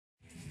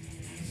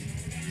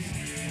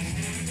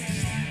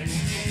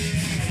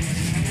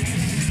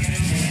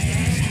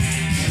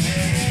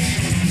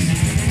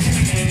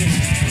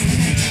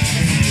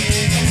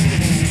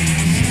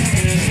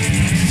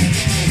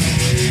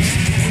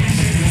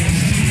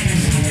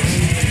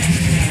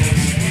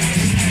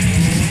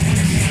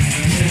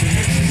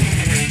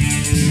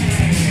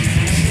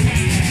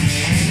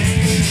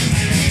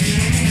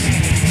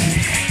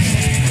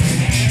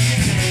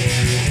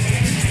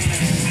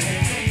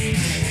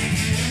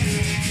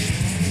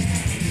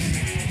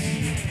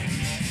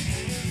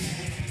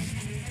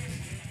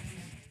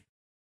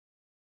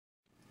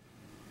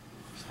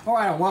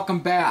Alright, and welcome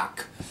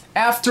back.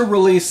 After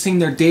releasing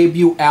their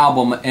debut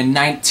album in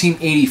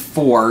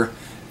 1984,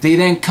 they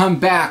then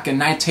come back in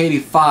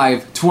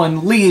 1985 to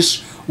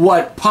unleash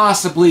what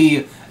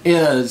possibly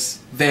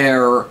is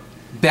their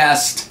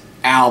best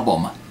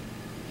album.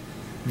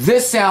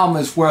 This album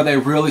is where they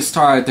really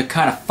started to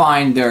kind of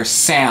find their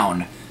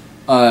sound,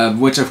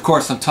 which of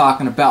course I'm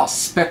talking about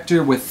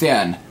Spectre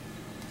Within.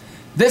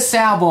 This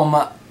album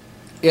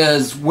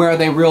is where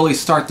they really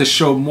start to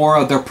show more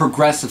of their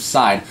progressive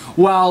side.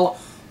 Well,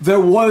 there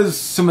was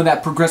some of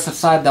that progressive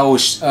side that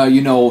was,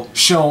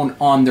 shown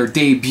on their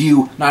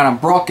debut, Not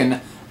Unbroken,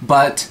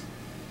 but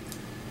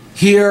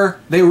here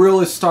they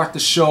really start to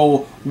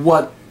show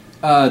what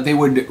they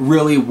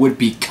would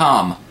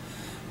become.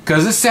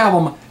 Because this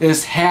album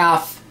is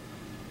half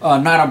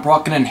Not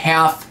Unbroken and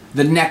half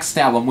the next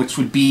album, which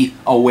would be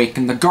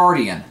Awaken the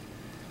Guardian.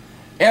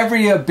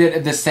 Every bit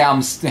of this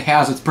album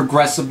has its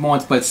progressive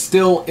moments, but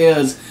still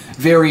has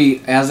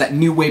that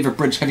new wave of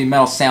British heavy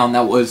metal sound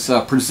that was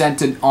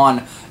presented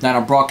on Not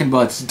Unbroken,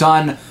 but it's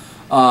done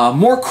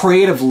more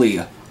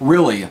creatively,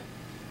 really.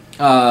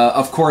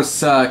 Of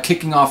course,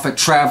 kicking off at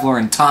Traveler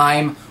in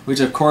Time, which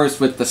of course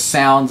with the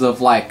sounds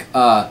of like,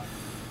 a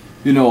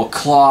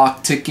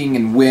clock ticking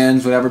and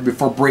winds, whatever,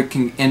 before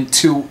breaking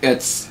into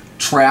its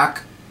track,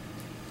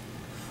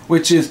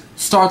 which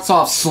starts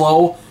off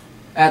slow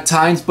at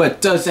times, but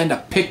does end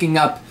up picking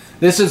up.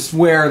 This is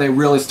where they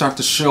really start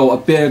to show a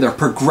bit of their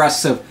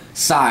progressive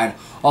side,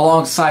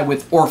 alongside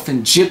with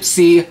Orphan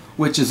Gypsy,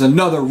 which is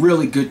another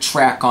really good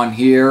track on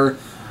here.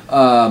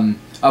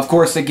 Of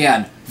course,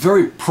 again,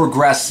 very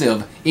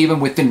progressive, even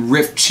within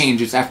riff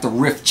changes after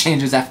riff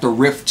changes after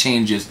riff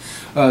changes.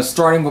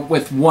 Starting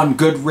with one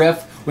good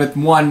riff, with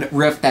one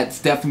riff that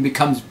definitely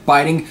becomes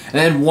biting, and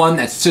then one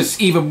that's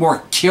just even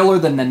more killer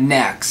than the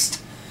next.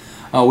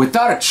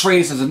 Without a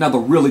Trace is another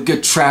really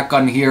good track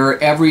on here.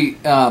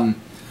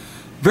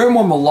 Very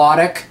more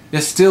melodic.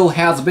 It still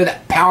has a bit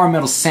of power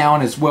metal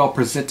sound as well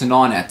presented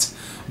on it,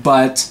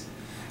 but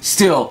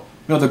still,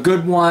 the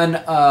good one.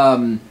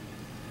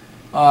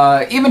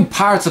 Even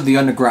Pirates of the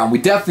Underground, we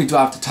definitely do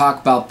have to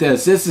talk about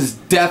this. This is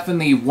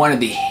definitely one of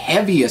the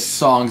heaviest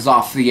songs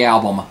off the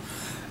album.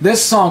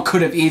 This song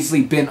could have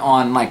easily been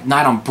on like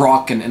Not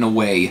Unbroken in a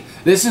way.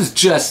 This is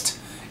just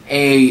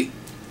a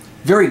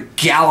very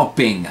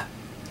galloping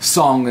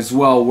song as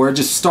well, where it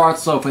just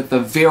starts off with a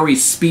very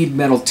speed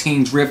metal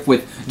tinged riff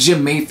with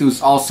Jim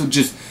Matthews also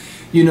just,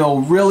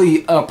 really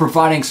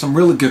providing some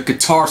really good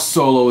guitar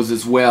solos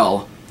as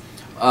well.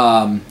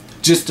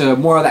 Just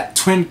more of that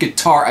twin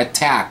guitar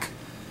attack.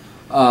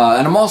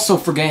 And I'm also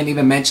forgetting to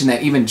even mention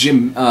that even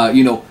John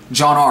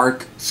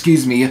Ark,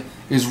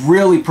 is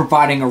really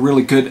providing a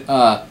really good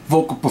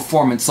vocal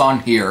performance on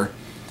here.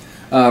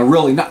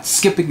 Really not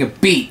skipping a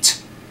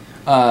beat.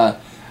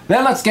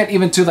 Then let's get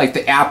even to like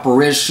the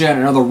Apparition,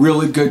 another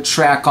really good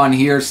track on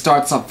here.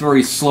 Starts off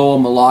very slow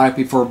and melodic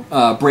before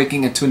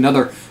breaking into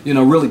another,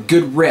 really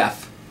good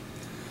riff.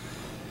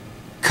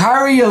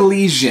 Kyrie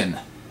Elysian,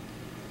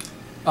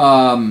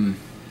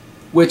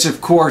 which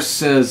of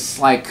course is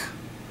like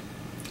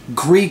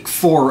Greek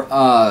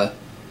for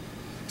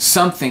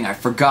something. I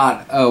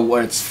forgot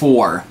what it's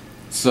for.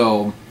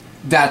 So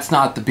that's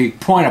not the big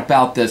point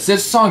about this.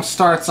 This song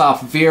starts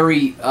off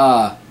very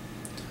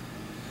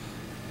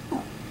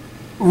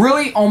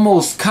really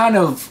almost kind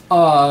of,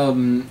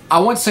 I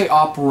wouldn't say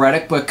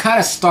operatic, but kind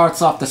of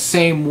starts off the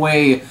same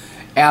way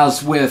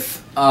as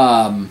with,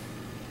 oh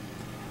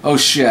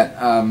shit,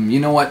 you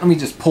know what, let me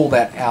just pull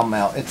that album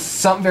out. It's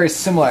something very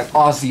similar like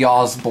Ozzy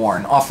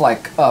Osbourne, off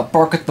like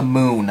Bark at the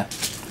Moon.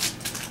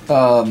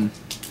 Let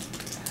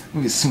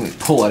me just simply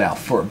pull it out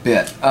for a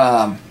bit.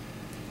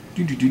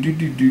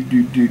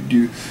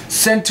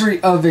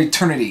 Century of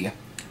Eternity.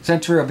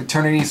 Century of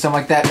Eternity,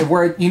 something like that,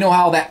 where you know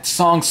how that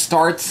song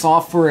starts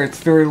off where it's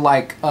very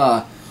like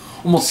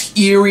almost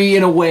eerie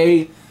in a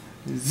way.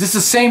 This is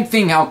the same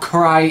thing how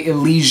Kyrie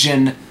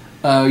Elysian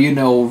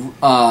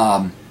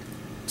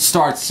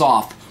starts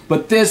off,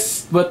 but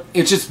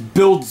it just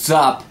builds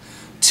up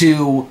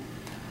to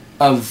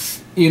a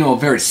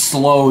very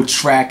slow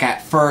track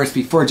at first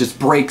before it just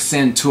breaks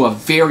into a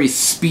very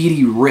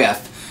speedy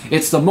riff.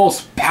 It's the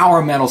most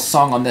power metal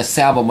song on this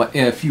album,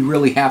 if you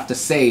really have to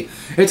say.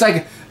 It's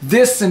like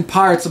this and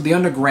Pirates of the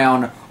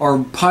Underground are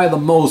probably the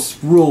most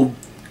real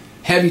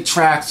heavy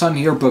tracks on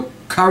here, but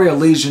Kyrie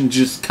Elysian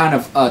just kind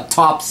of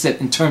tops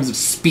it in terms of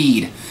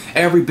speed.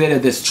 Every bit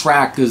of this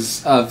track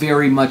is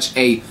very much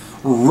a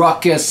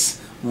ruckus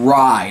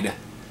ride.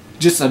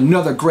 Just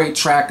another great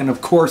track, and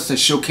of course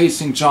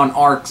showcasing John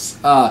Ark's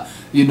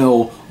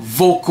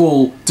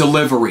vocal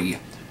delivery,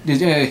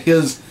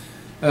 his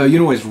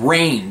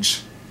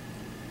range.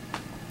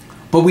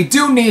 But we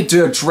do need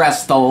to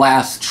address the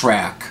last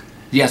track.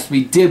 Yes,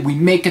 we did. We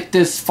make it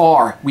this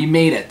far. We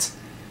made it.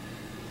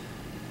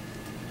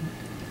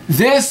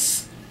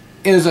 This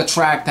is a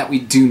track that we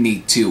do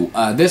need to.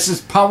 This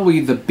is probably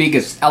the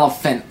biggest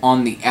elephant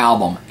on the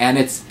album, and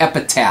it's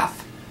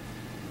Epitaph.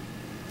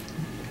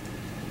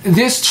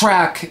 This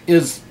track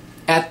is,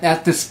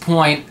 at this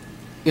point,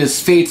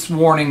 is Fates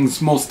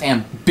Warning's most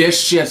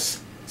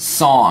ambitious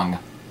song.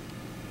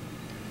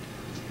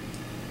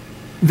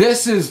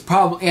 This is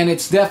probably, and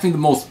it's definitely the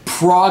most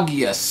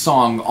proggiest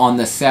song on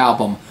this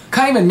album.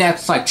 Kind of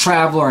next like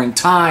Traveler in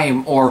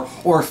Time or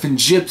Orphan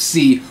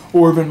Gypsy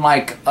or even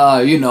like,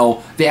 you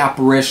know, The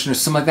Apparition or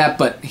something like that.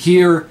 But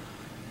here,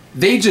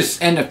 they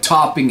just end up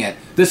topping it.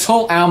 This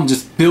whole album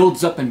just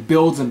builds up and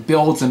builds and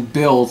builds and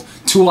builds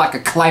to like a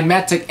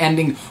climactic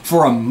ending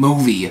for a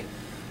movie.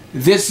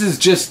 This is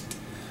just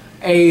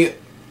a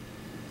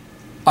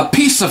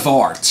piece of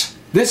art.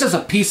 This is a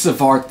piece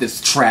of art,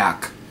 this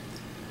track.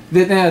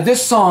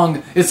 This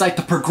song is like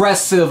the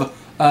progressive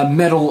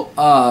metal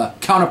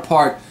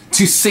counterpart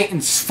to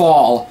Satan's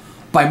Fall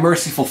by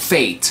Merciful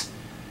Fate.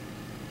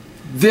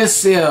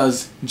 This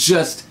is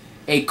just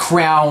a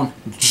crown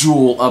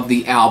jewel of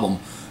the album.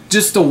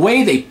 Just the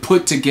way they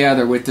put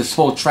together with this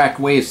whole track,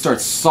 the way it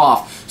starts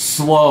soft,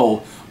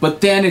 slow,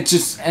 but then it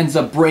just ends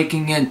up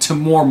breaking into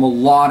more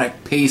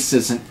melodic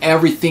paces, and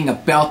everything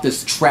about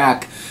this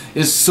track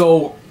is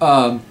so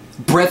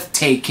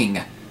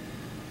breathtaking.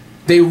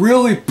 They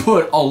really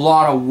put a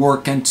lot of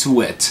work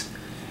into it.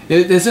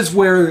 This is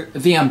where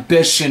the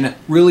ambition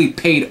really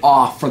paid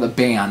off for the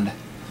band.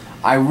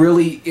 There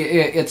really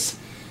is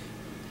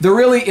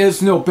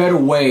no better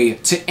way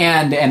to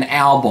end an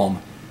album.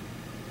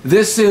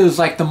 This is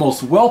like the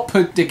most well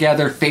put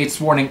together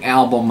Fates Warning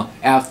album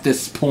at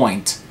this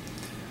point.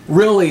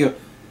 Really,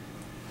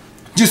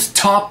 just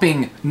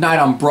topping Night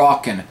on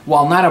Brocken.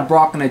 While Night on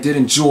Brocken I did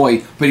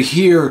enjoy, but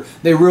here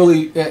they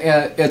really,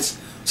 it's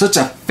such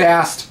a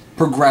fast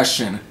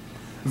progression.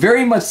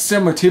 Very much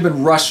similar to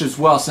even Rush as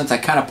well, since I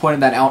kind of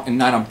pointed that out in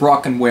Night on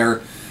Brocken,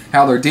 where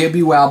how their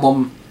debut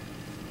album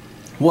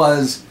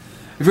was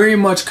very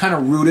much kind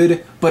of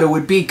rooted, but it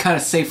would be kind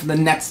of safe for the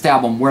next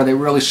album where they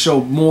really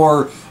showed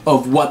more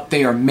of what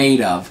they are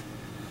made of.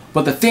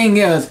 But the thing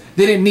is,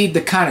 they didn't need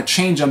to kind of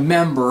change a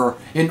member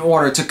in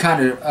order to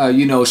kind of,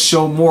 you know,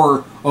 show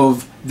more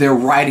of their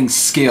writing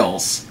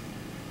skills.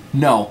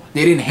 No,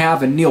 they didn't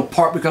have a Neil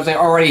Peart because they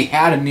already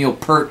had a Neil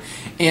Peart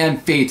and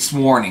Fates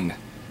Warning.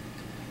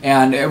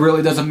 And it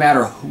really doesn't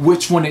matter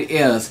which one it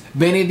is.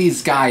 Many of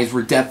these guys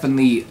were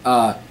definitely,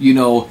 you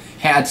know,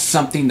 had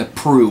something to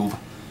prove.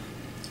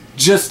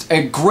 Just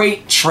a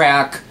great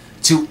track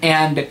to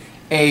end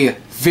a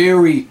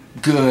very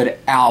good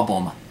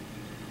album.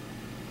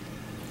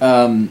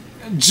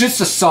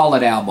 Just a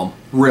solid album,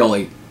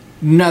 really.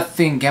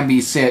 Nothing can be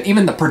said.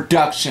 Even the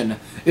production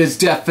is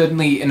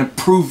definitely an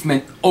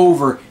improvement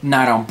over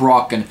Night on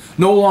Brocken.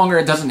 No longer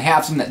it doesn't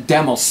have some of that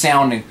demo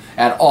sounding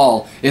at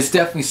all. It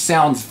definitely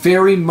sounds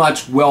very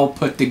much well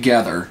put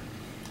together.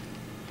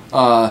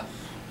 And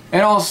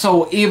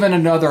also, even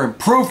another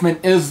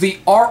improvement is the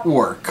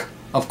artwork.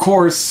 Of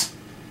course,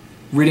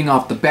 reading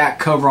off the back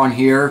cover on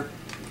here,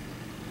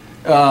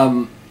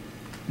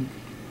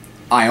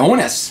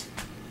 Ionis.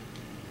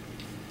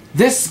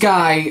 This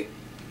guy,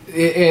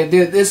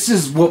 this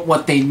is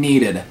what they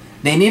needed.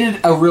 They needed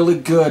a really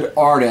good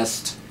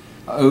artist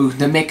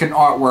to make an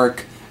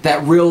artwork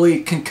that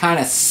really can kind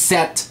of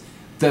set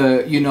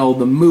the, you know,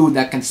 the mood,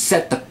 that can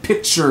set the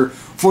picture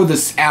for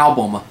this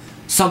album.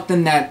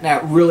 Something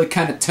that really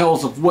kind of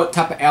tells of what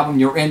type of album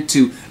you're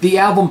into. The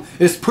album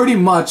is pretty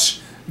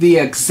much the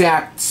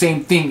exact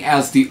same thing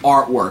as the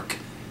artwork.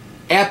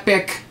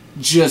 Epic,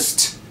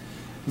 just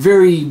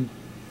very...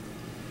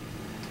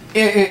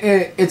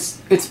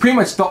 It's pretty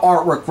much the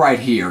artwork right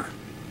here.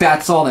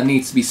 That's all that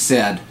needs to be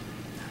said.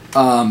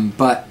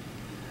 But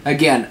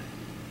again,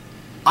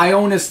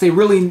 Ionis,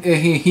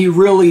 he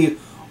really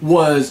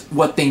was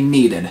what they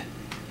needed.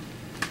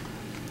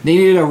 They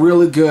needed a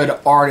really good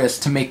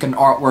artist to make an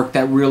artwork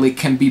that really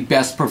can be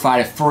best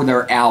provided for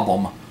their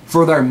album,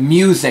 for their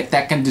music,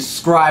 that can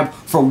describe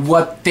for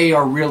what they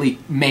are really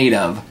made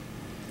of.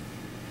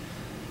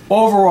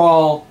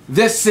 Overall,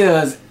 this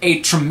is a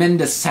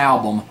tremendous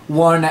album,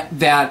 one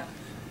that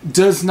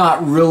does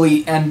not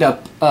really end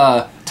up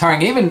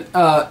tiring. Even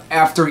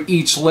after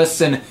each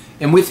listen,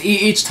 and with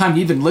each time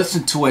you even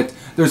listen to it,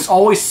 there's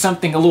always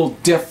something a little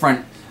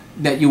different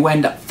that you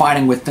end up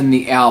finding within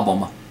the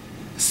album.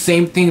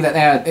 Same thing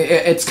that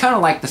it's kind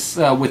of like this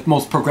with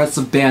most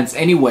progressive bands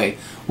anyway,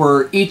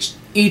 where each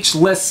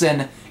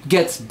listen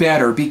gets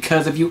better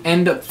because if you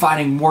end up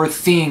finding more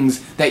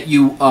things that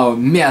you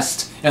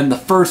missed in the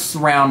first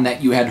round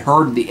that you had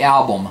heard the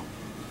album.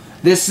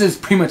 This is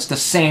pretty much the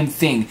same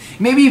thing.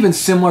 Maybe even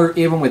similar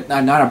even with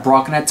Night on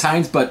Brocken at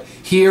times, but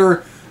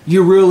here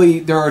you really,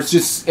 there's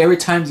just, every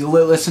time you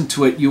listen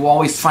to it, you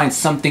always find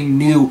something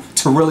new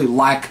to really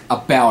like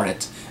about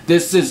it.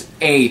 This is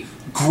a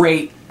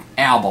great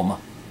album,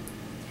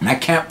 and I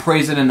can't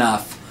praise it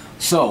enough.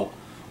 So,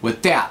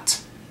 with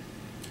that,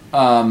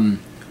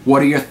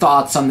 what are your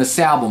thoughts on this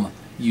album?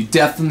 You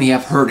definitely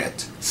have heard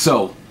it.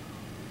 So,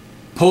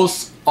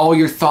 post all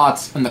your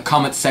thoughts in the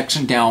comment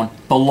section down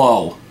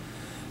below.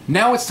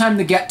 Now it's time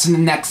to get to the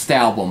next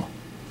album.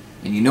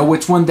 And you know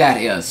which one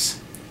that is.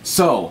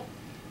 So,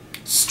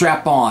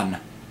 strap on.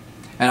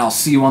 And I'll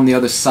see you on the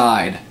other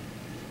side.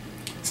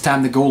 It's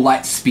time to go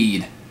light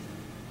speed.